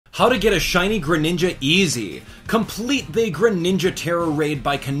How to get a Shiny Greninja easy. Complete the Greninja Terror Raid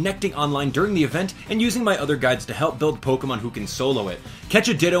by connecting online during the event and using my other guides to help build Pokemon who can solo it. Catch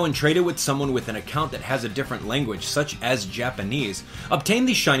a Ditto and trade it with someone with an account that has a different language, such as Japanese. Obtain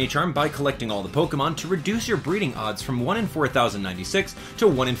the Shiny Charm by collecting all the Pokemon to reduce your breeding odds from 1 in 4096 to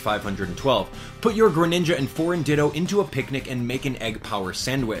 1 in 512. Put your Greninja and foreign Ditto into a picnic and make an egg power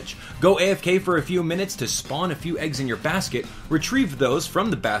sandwich. Go AFK for a few minutes to spawn a few eggs in your basket, retrieve those from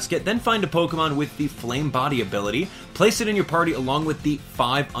the basket, then find a Pokemon with the Flame Body ability, place it in your party along with the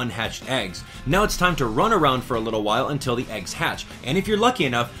 5 unhatched eggs. Now it's time to run around for a little while until the eggs hatch, and if you're lucky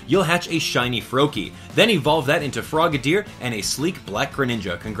enough, you'll hatch a shiny Froakie. Then evolve that into Frogadier and a sleek black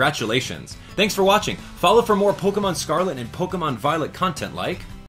Greninja. Congratulations! Thanks for watching. Follow for more Pokemon Scarlet and Pokemon Violet content like